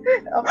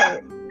 Okay.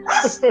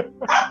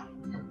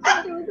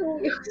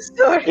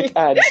 Sorry. It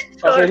adds.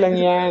 Okay lang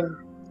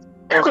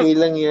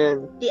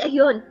yan. Di,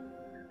 ayun.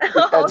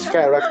 It adds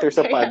character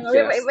sa podcast.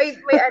 May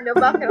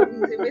background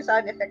music, may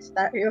sound effects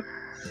tayo.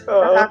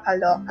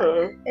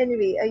 Nakakaloka.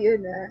 Anyway,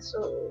 ayun na.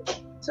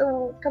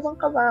 So,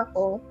 kabang-kaba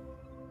ako.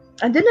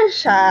 Andun na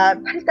siya.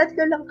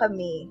 Tatlo lang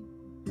kami.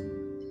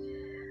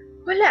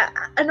 Wala.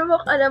 Alam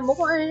mo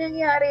kung ano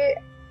nangyari?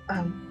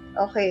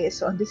 Okay,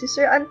 so andun si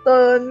Sir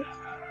Anton.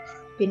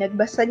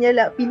 Pinagbasa niya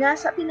lang.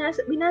 Pinabasa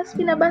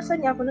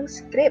niya ako ng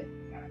script.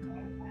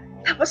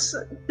 Tapos,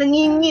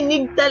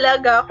 nanginginig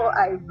talaga ako,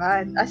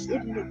 Ivan. As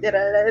in,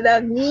 literal.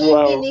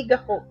 Nanginginig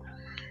ako.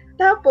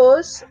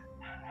 Tapos,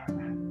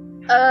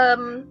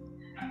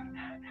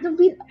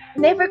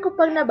 never ko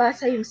pang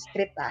nabasa yung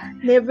script,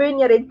 Never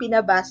niya rin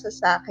pinabasa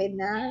sa akin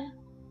na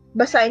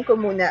basahin ko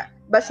muna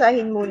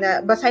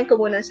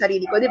ang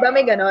sarili ko. Di ba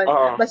may ganon?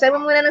 Basahin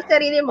mo muna ng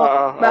sarili mo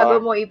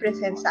bago mo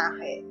i-present sa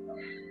akin.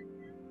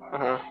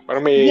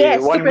 Parang may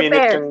 1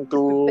 minute kang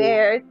to...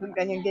 Prepare,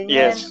 ganyan.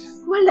 Yes.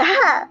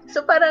 Wala.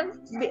 So parang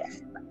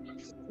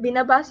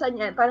binabasa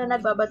niya, parang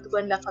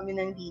nagbabatuan lang kami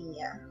ng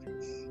linya.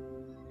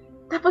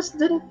 Tapos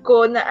dun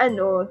ko na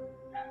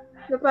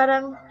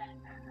parang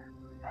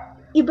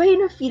iba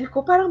yung feel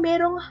ko. Parang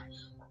merong,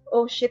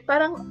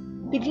 parang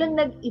biglang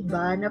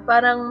nag-iba na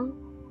parang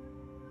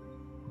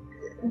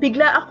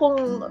bigla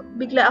akong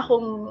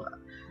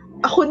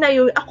ako na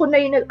yung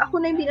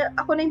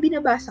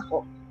binabasa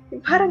ko.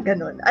 Parang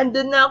ganun.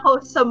 Andun na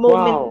ako sa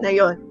moment na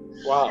yon.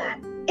 Wow.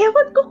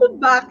 Ewan ko kung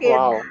bakit.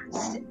 Wow.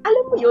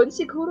 Alam mo yun,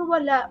 siguro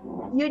wala.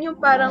 Yun yung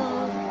parang,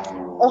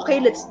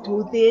 okay, let's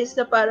do this.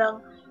 Na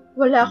parang,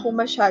 nandun ako,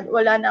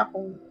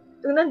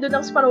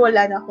 parang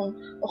wala na akong,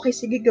 okay,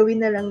 sige, gawin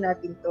na lang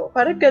natin to.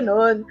 Parang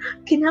ganun.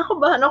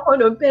 Kinakabahan ako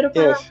nun, pero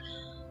parang,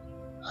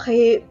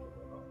 okay,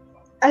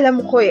 alam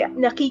ko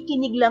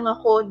nakikinig lang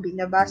ako,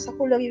 binabasa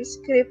ko lang yung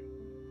script,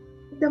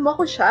 dama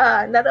ko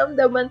siya,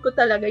 naramdaman ko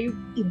talaga yung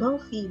ibang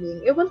feeling.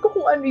 Ewan ko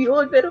kung ano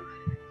yun, pero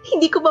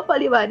hindi ko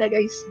mapaliwanag,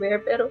 I swear,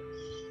 pero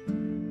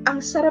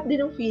ang sarap din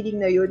ng feeling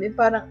na yun, and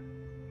parang,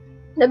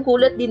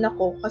 nagulat din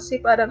ako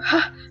kasi parang,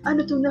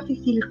 ano itong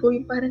nafe-feel ko?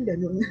 Yung parang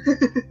ganun.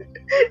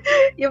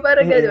 Yung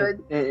parang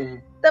ganun.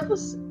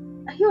 Tapos,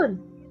 ayun,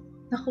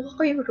 nakuha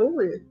ko yung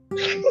role.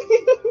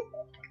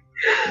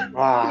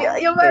 Wow.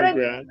 Yung parang,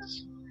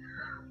 congrats.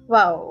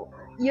 Wow,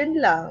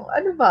 yun lang.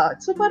 Ano ba?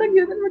 So parang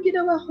yun ang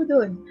ginawa ko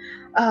dun.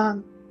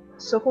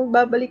 So kung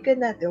babalikan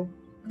natin,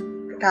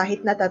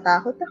 kahit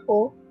natatakot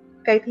ako,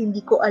 kahit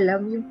hindi ko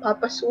alam yung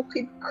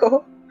papasukin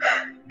ko,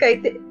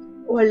 kahit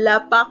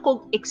wala pa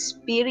akong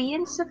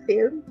experience sa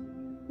film,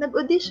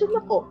 nag-audition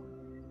ako.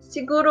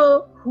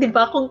 Siguro, di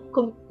ba,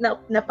 kung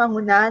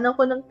napangunahan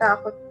ako ng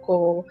takot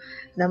ko,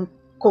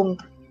 kung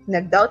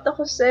nag-doubt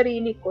ako sa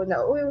sarili ko na,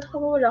 uy,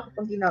 wala ka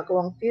pang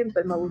ginagawang film,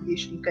 pa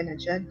ma-audition ka na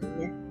dyan.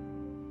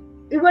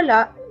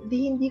 Wala.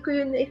 Hindi ko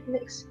yun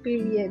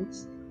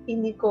na-experience.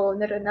 Hindi ko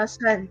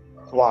naranasan.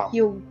 Wow.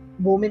 Yung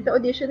moment na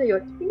audition na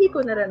yun, hindi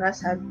ko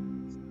naranasan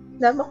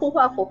na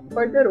makuha ko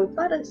for the role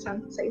para sa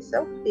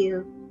isang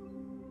film.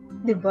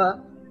 Diba?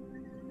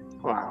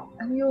 Wow.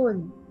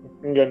 Ayun.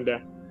 Ang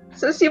ganda.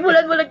 So,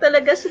 simulan mo lang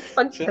talaga sa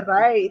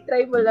pag-try.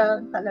 Try mo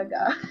lang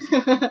talaga.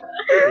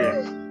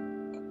 Yeah.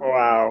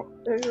 Wow.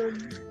 Ayun.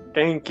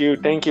 Thank you.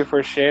 Thank you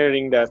for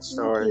sharing that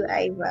story.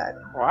 Thank you, Ivan.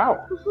 Wow.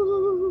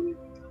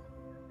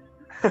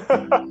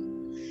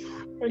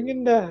 Ang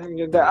ganda. Ang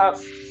ganda.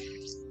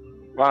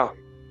 Wow.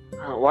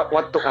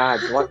 What to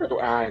add? What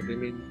to add? I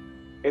mean,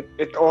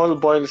 it all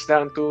boils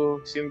down to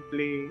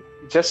simply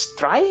just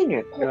trying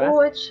it.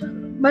 Oo,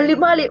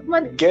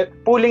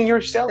 Pulling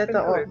yourself into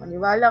totoo, it.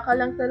 maniwala ka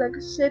lang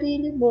talaga sa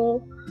sarili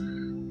mo.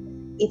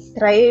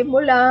 I-try mo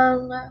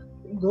lang.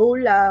 Go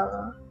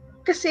lang.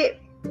 Kasi,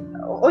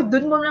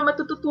 dun mo na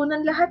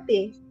matututunan lahat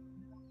eh.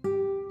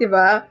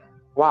 Diba?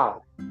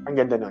 Wow. Ang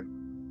ganda nun.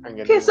 Ang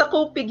ganda. Kesa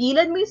kung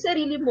pigilan mo yung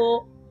sarili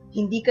mo,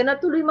 hindi ka na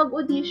tuloy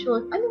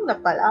mag-audition, anong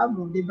napala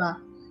mo,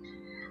 diba?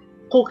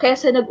 Kung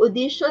kesa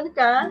nag-audition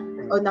ka,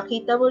 o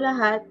nakita mo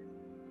lahat,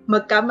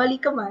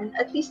 magkamali ka man,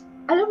 at least,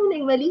 alam mo na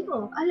yung mali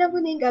mo. Alam mo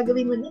na yung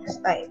gagawin mo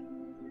next time.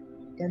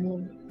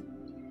 Ganun.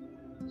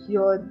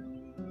 Yun.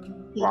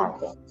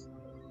 Wow.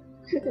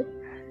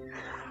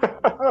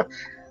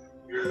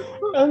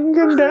 Ang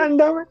ganda. Ang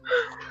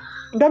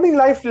daming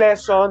life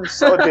lessons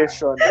sa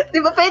audition.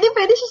 Diba, pwede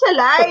siya sa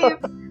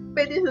live.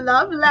 Pwede sa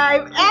love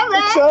live.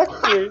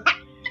 Exactly.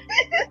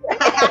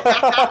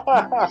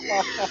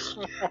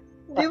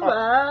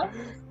 Diba?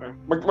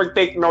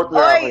 Mag-take note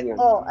na ako niyan.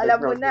 Alam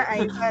mo na,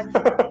 Ivan.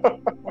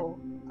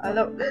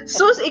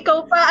 Sus,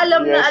 ikaw pa,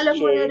 alam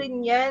mo na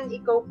rin yan.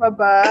 Ikaw pa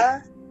ba?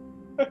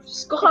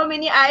 Diyos ko,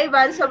 kami ni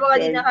Ivan sa mga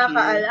di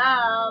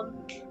nakakaalam.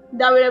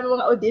 Dami na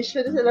mga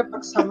audition na sila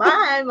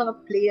pagsamahan, mga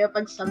play na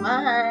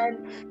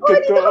pagsamahan.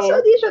 Dito ka sa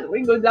audition.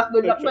 Uy, good luck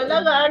na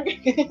lang.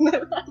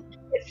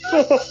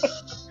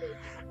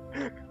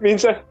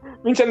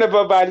 Minsan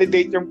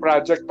nababalidate yung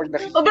project pag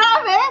nakita.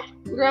 Grabe!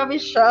 Grabe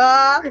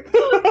siya.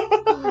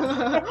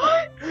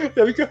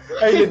 Sabi ko,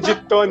 ay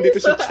legit to, dito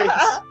si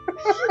Chase.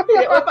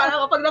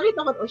 Parang kapag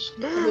nakita ko,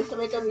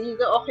 sabay kami,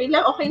 okay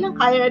lang,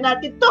 kaya na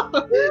natin to.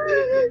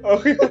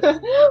 Okay.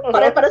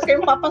 Pare-paras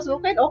kayong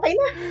papasukin, okay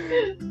na.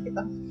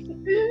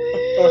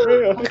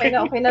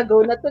 Okay na,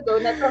 go na to.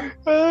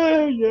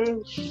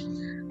 Yes.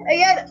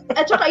 Ayan,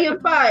 at saka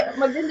yun pa,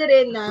 maganda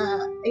rin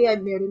na,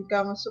 meron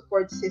kang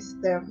support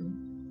system.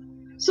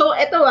 So,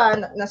 eto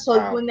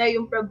na-solve mo na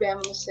yung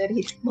problema mo sa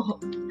sarili mo.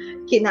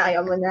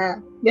 Kinaya mo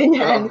na.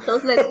 Ganyan. So,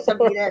 let's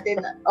sabihin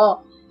natin na,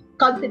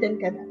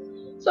 confident ka na.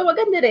 So,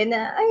 maganda rin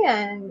na,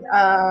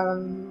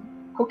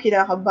 kung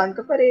kinakabahan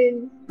ka pa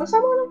rin,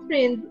 kasama mo ng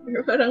friend,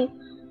 parang,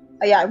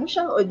 mo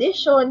siyang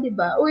audition, di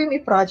ba? Uy, may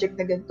project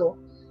na ganito.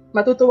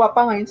 Matutuwa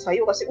pa ngayon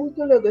sa'yo kasi,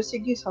 talaga,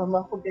 sige,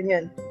 sama ko,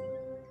 ganyan.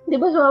 Di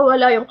ba,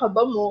 wala yung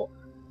kaba mo?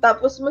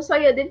 Tapos,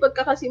 masaya din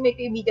pagka kasi may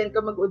kaibigan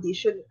ka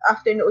mag-audition.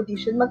 After na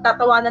audition,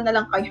 magtatawanan na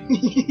lang kayo.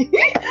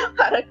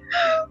 Parang,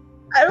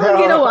 anong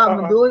ginawa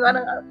mo doon?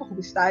 Parang,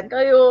 pakugustahan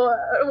kayo?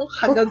 Anong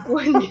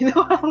kagaguhan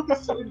ginawa mo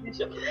sa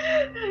audition?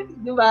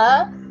 Di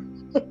ba?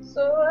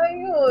 So,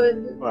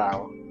 ayun.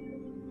 Wow.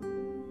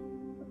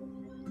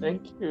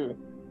 Thank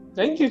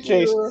you,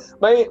 Chase.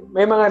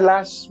 May mga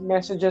last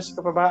messages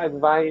ka pa ba?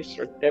 Advice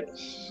or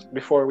tips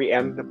before we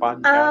end the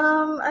podcast?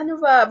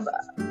 Ano ba?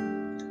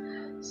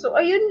 So,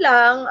 ayun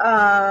lang.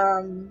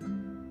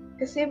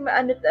 Kasi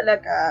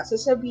talaga,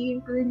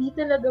 sasabihin ko, hindi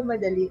talaga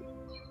madali.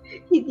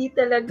 Hindi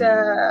talaga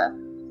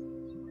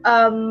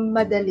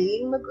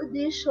madaling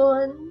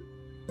mag-audition.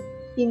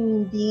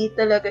 Hindi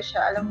talaga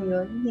siya, alam mo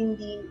yun,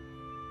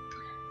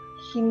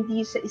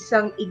 hindi sa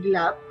isang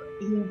iglap,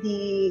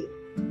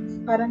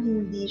 parang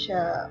hindi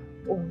siya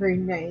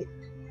overnight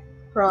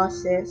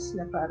process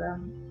na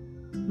parang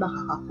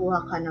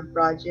makakakuha ka ng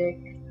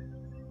project.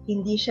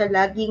 Hindi siya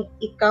laging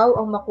ikaw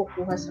ang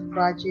makukuha sa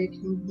project.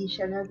 Hindi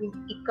siya laging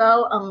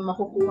ikaw ang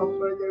makukuha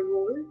for the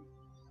role.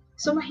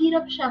 So,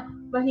 mahirap siya.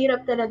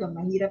 Mahirap talaga.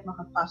 Mahirap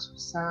makapasok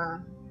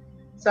sa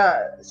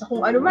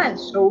kung ano man.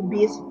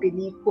 Showbiz,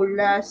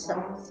 pelikula,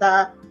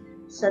 sa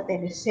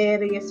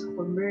teleserye, sa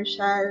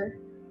commercial.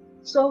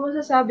 So,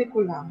 masasabi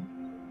ko lang,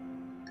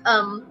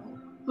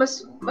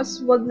 mas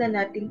wag na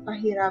nating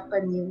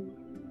pahirapan yung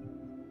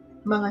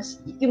mga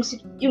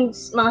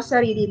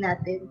sarili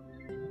natin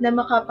na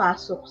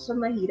makapasok sa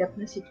mahirap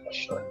na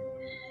sitwasyon.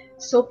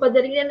 So,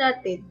 padaling na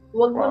natin,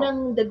 huwag mo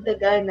nang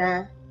dagdagan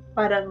na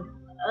parang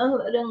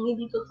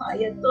hindi ko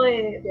kaya to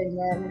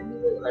ganyan.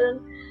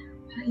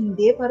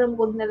 Parang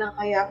huwag na lang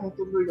kaya akong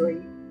tumuloy.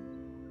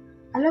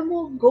 Alam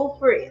mo, go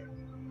for it.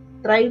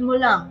 Try mo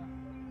lang.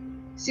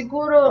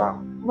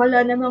 Siguro, wala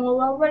namang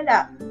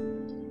mawawala.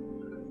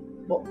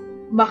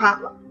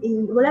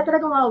 Wala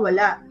talaga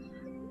mawawala.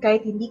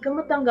 Kahit hindi ka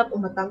matanggap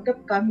o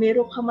matanggap ka,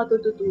 meron ka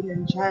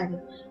matututunan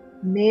dyan.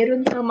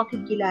 Meron kang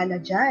makikilala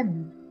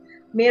dyan.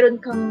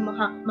 meron kang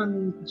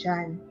mamimit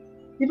dyan.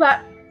 Di ba?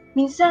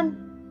 Minsan,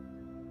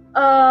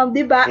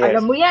 di ba, Yes.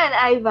 alam mo yan,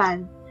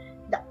 Ivan,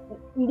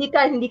 hindi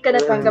ka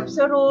natanggap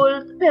sa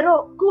role,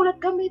 pero gulat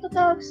ka, may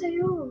tatawag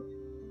sa'yo.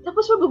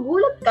 Tapos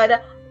magugulat ka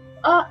na,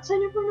 saan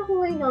niyo po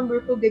nakuha yung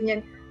number ko,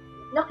 ganyan.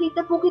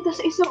 Nakita po kita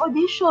sa isang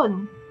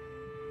audition.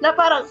 Na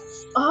parang,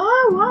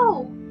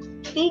 wow,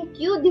 thank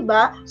you, di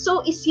ba? So,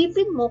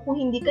 isipin mo, kung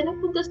hindi ka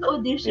napunta sa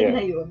audition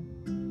na yun,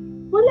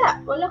 wala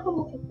ka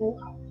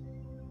makukuha.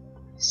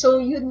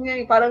 So, yun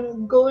nga,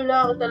 parang goal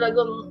lang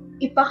talagang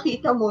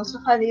ipakita mo sa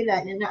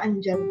kanila na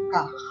naandyan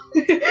ka.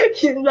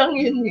 Yun lang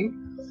yun eh.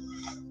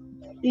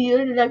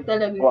 Yun lang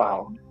talaga.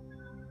 Wow.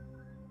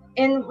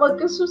 And wag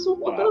ka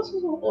susuko.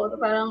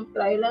 Parang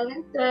try lang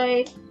and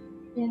try.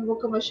 And wag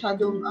ka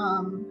masyadong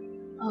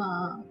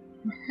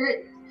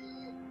hurt.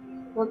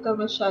 Wag ka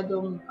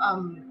masyadong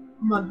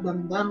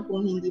magdamdam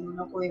kung hindi mo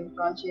nakuha yung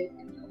project.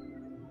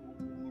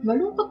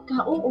 Malungkot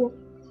ka, oo.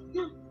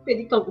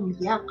 Pwede kang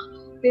umiyak.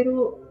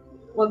 Pero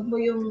wag mo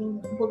yung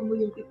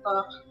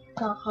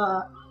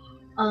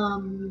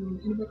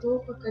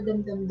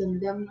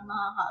pagkadamdam-damdam na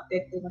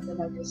makaka-apekto na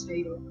talaga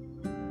sa'yo.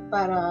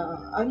 Para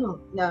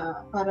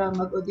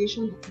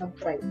mag-audition at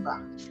mag-try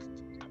pa.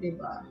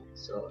 Diba?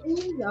 So,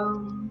 yun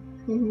lang.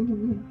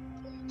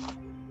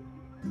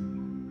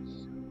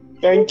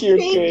 Thank you,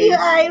 Thank Kay. you,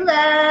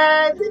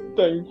 Ivan!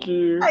 Thank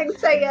you. Ang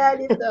saya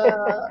nito.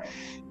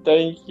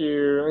 Thank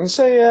you. Ang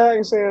saya.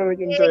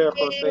 Nag-enjoy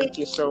ako. Thank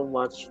you so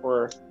much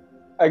for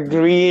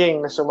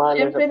agreeing na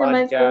sumali sa Siyempre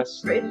naman, podcast.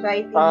 for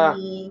inviting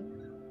me.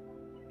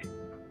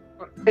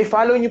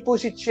 Follow niyo po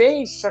si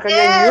Chase sa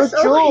kanyang Yes!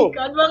 Oh my YouTube.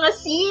 God, mga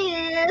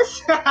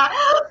sis!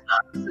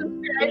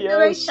 Subscribe to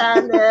my Yes.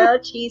 channel,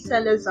 Chase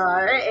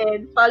Salazar,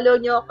 and follow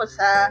niyo ako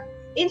sa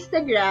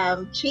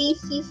Instagram,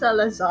 Chasey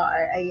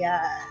Salazar. Ayan.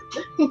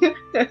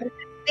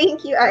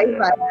 Thank you,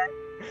 Ivan.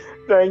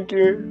 Thank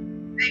you.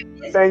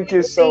 Thank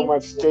you so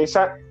much, Chase.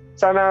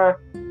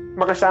 Sana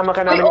makasama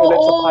ka namin ulit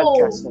sa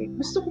podcast.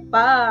 Gusto ko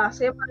pa.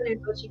 Saya pa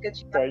rin ito,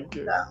 chika-chika. Thank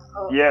you. lang.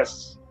 Oh,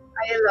 Yes.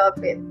 I love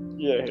it.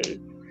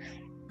 Yay.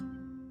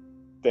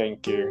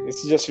 Thank you.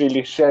 It's just really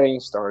sharing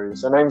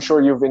stories. And I'm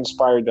sure you've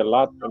inspired a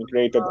lot and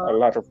created a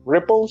lot of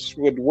ripples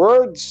with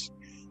words.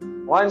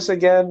 Once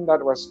again,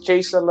 that was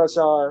Chase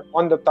Salazar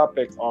on the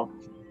topic of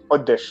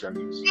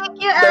auditions.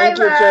 Thank you,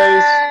 Thank you, Ivan.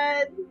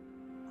 Chase.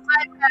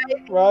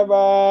 Bye-bye.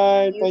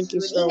 Bye-bye. Thank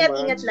you so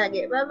much. Ingat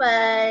lagi.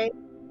 Bye-bye.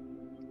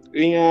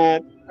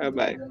 Ingat.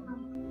 Bye-bye.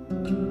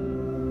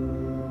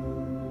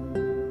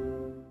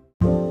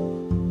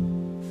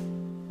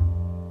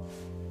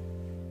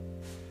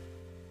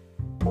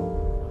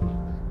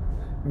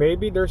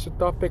 Maybe there's a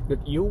topic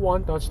that you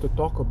want us to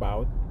talk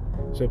about,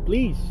 so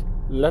please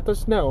let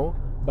us know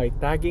by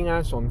tagging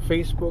us on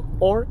Facebook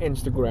or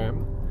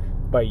Instagram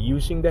by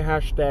using the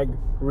hashtag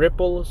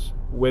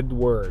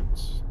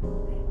 #RipplesWithWords.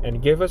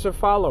 And give us a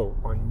follow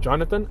on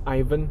Jonathan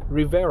Ivan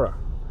Rivera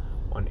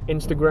on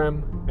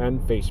Instagram and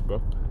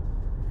Facebook.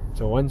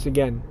 So once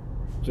again,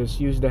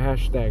 just use the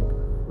hashtag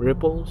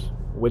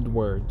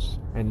 #RipplesWithWords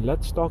and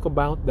let's talk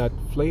about that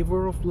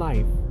flavor of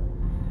life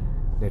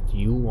that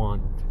you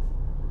want.